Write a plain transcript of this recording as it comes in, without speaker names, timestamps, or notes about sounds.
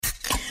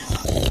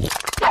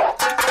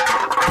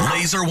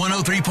Laser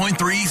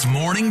 103.3's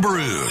Morning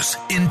Brews,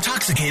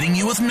 intoxicating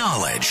you with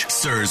knowledge,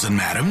 sirs and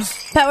madams.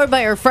 Powered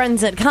by our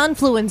friends at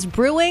Confluence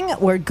Brewing,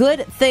 where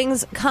good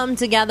things come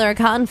together.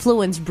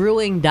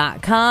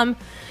 ConfluenceBrewing.com.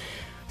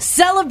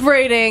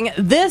 Celebrating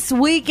this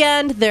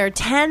weekend their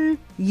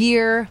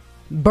 10-year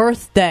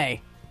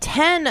birthday.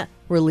 10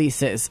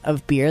 releases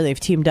of beer. They've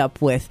teamed up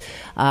with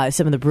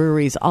some of the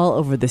breweries all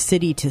over the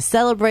city to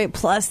celebrate.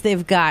 Plus,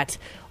 they've got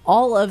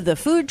all of the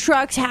food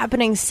trucks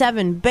happening,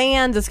 7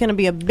 bands. It's going to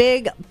be a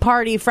big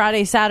party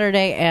Friday,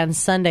 Saturday, and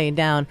Sunday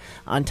down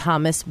on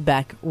Thomas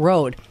Beck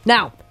Road.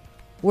 Now,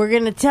 we're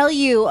going to tell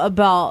you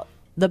about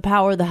the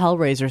power the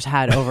Hellraisers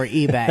had over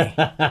eBay,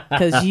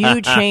 because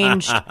you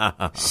changed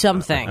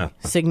something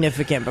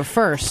significant. But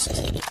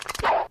first,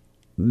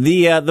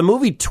 the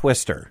movie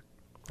Twister.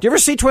 Do you ever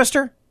see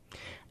Twister?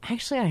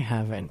 Actually, I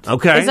haven't.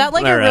 Okay, is that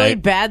like all a really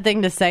right. bad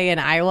thing to say in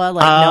Iowa?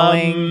 Like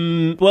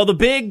knowing, well, the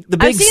big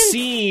I've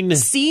seen scene.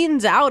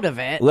 scenes out of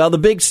it. Well, the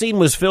big scene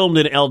was filmed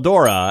in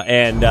Eldora,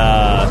 and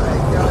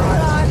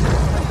I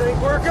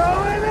think we're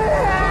going in!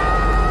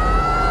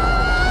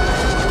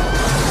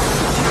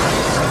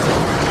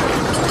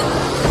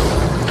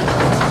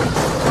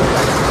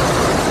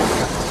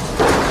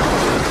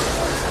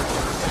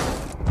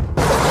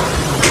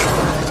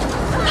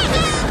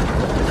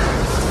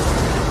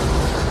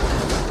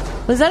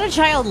 Was that a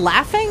child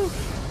laughing?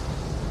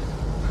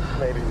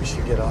 Maybe we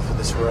should get off of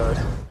this road.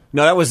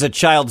 no, that was a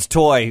child's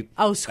toy.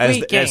 Oh,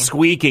 squeaking. As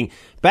squeaking.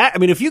 I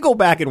mean, if you go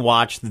back and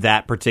watch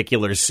that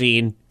particular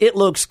scene, it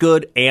looks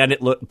good, and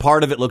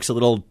part of it looks a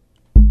little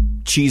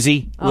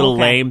cheesy, a little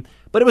lame.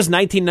 But it was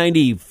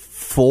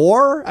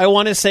 1994, I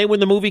want to say, when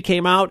the movie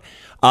came out.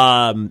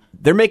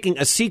 They're making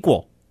a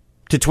sequel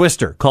to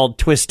Twister called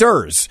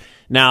Twisters.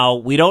 Now,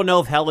 we don't know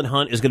if Helen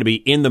Hunt is going to be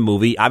in the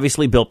movie.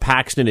 Obviously, Bill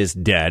Paxton is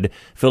dead.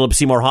 Philip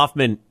Seymour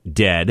Hoffman,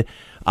 dead.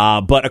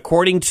 But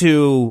according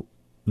to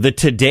the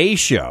Today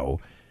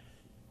Show,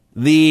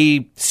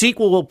 the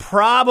sequel will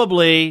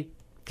probably,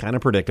 kind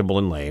of predictable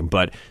and lame,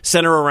 but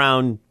center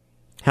around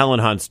Helen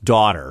Hunt's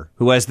daughter,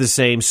 who has the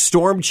same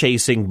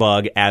storm-chasing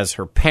bug as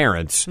her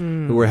parents,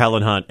 who were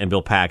Helen Hunt and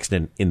Bill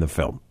Paxton in the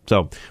film.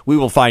 So we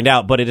will find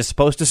out, but it is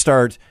supposed to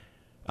start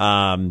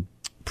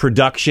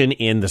production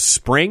in the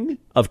spring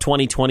of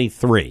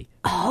 2023.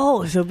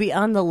 Oh, so be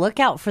on the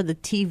lookout for the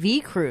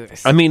TV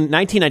cruise. I mean,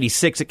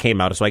 1996 it came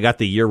out, so I got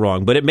the year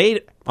wrong, but it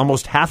made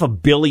almost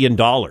 $500 million,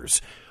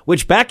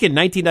 which back in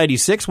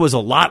 1996 was a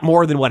lot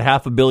more than what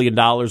 $500 million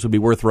would be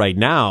worth right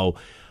now.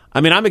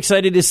 I mean, I'm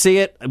excited to see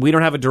it. We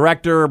don't have a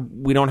director.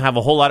 We don't have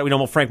a whole lot. We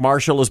know Frank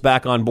Marshall is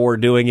back on board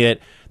doing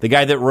it. The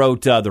guy that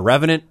wrote The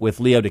Revenant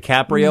with Leo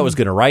DiCaprio is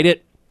going to write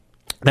it.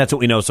 That's what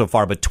we know so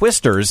far. But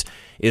Twisters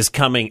is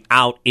coming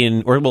out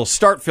will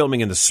start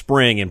filming in the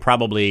spring, and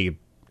probably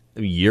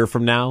a year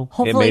from now.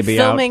 Hopefully it may be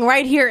filming out.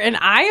 right here in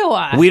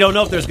Iowa. We don't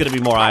know if there's going to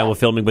be more Iowa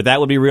filming, but that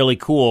would be really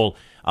cool.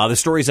 The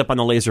story's up on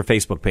the Laser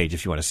Facebook page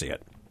if you want to see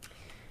it.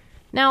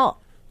 Now,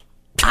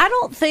 I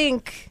don't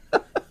think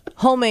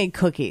homemade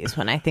cookies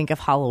when I think of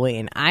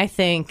Halloween. I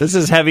think This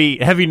is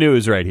heavy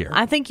news right here.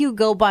 I think you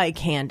go buy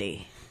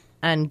candy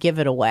and give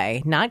it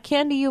away. Not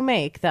candy you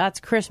make. That's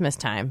Christmas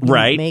time. You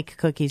Right. make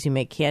cookies, you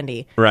make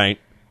candy. Right.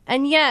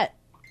 And yet,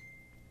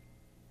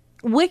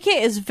 Wicket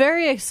is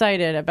very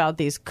excited about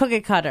these cookie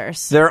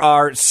cutters. There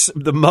are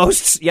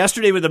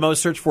yesterday with the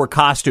most searched for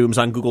costumes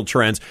on Google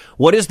Trends.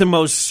 What is the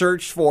most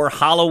searched for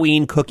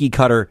Halloween cookie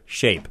cutter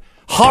shape?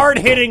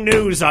 Hard-hitting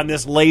news on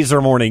this Laser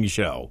Morning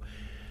Show.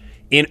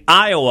 In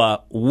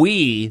Iowa,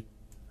 we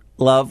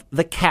love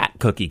the cat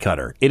cookie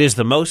cutter. It is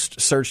the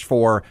most searched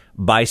for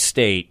by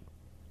state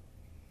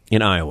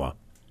in Iowa.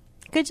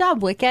 Good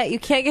job, Wicket. You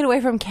can't get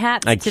away from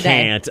cats I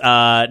today.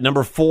 can't.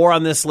 Number 4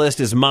 on this list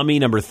is mummy.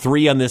 Number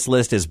 3 on this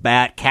list is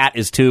bat. Cat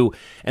is 2.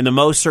 And the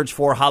most searched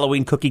for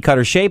Halloween cookie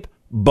cutter shape,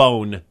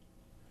 bone.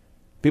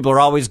 People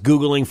are always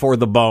Googling for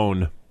the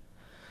bone.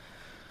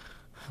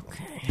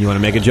 Okay. You want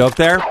to make a joke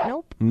there?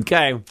 Nope.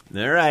 Okay.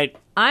 All right.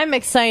 I'm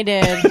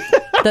excited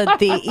that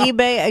the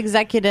eBay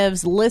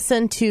executives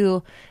listen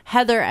to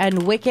Heather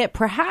and Wicket.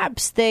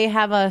 Perhaps they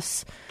have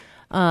us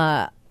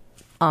on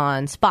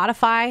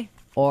Spotify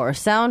or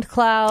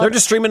SoundCloud. They're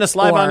just streaming us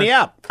live or on the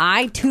app.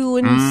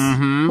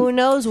 iTunes. Who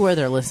knows where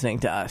they're listening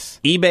to us?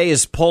 eBay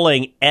is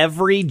pulling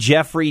every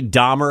Jeffrey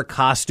Dahmer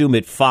costume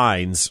it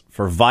finds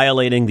for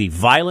violating the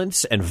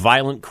violence and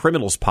violent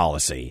criminals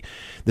policy.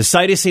 The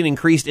site has seen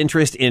increased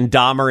interest in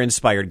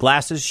Dahmer-inspired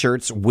glasses,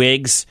 shirts,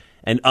 wigs,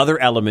 and other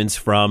elements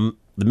from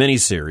the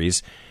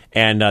miniseries.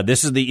 And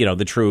this is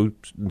the true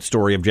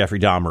story of Jeffrey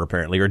Dahmer,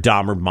 apparently, or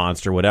Dahmer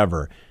monster,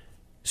 whatever.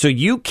 So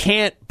you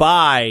can't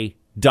buy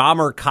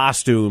Dahmer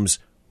costumes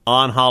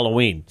on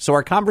Halloween. So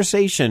our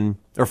conversation,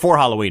 or for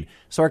Halloween,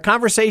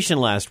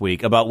 last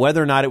week about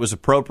whether or not it was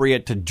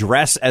appropriate to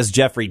dress as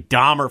Jeffrey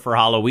Dahmer for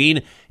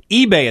Halloween,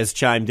 eBay has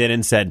chimed in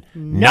and said,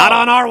 not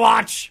on our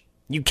watch.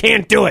 You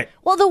can't do it.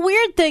 Well, the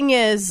weird thing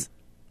is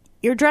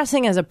you're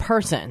dressing as a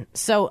person.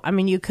 So, I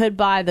mean, you could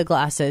buy the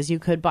glasses, you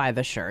could buy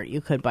the shirt,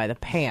 you could buy the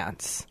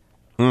pants.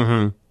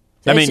 Mm-hmm.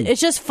 I mean, it's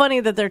just funny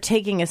that they're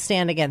taking a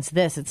stand against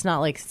this. It's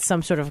not like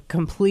some sort of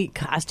complete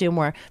costume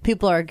where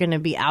people are going to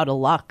be out of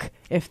luck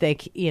if they,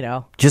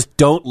 just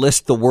don't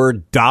list the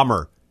word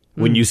Dahmer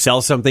when you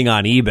sell something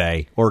on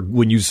eBay or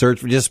when you search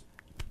for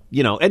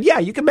and yeah,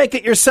 you can make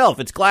it yourself.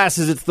 It's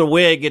glasses, it's the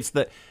wig, it's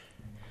the...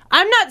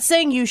 I'm not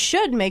saying you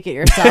should make it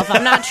yourself.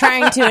 I'm not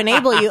trying to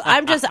enable you.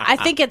 I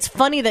think it's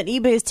funny that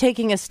eBay is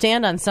taking a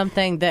stand on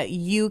something that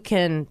you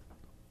can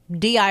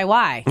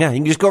DIY. Yeah, you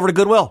can just go over to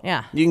Goodwill.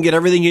 Yeah. You can get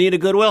everything you need at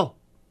Goodwill.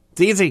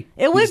 It's easy.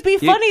 It would be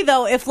funny,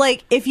 though,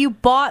 if you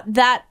bought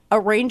that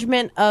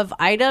arrangement of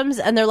items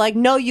and they're like,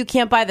 no, you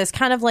can't buy this.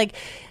 Kind of like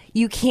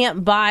you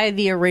can't buy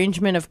the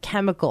arrangement of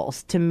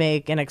chemicals to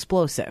make an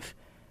explosive.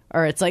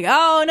 Or it's like,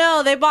 oh,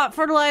 no, they bought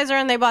fertilizer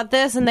and they bought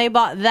this and they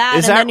bought that.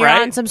 Is and that then you're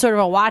right? on some sort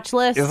of a watch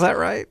list. Is that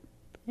right?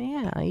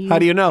 Yeah. How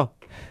do you know?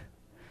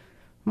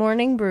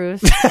 Morning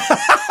Brews.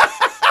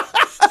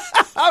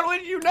 How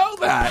would you know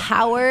that?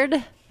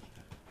 Powered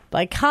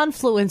by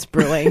Confluence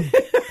Brewing,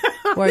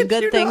 where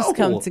good things know?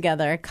 come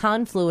together.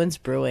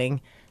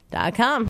 ConfluenceBrewing.com.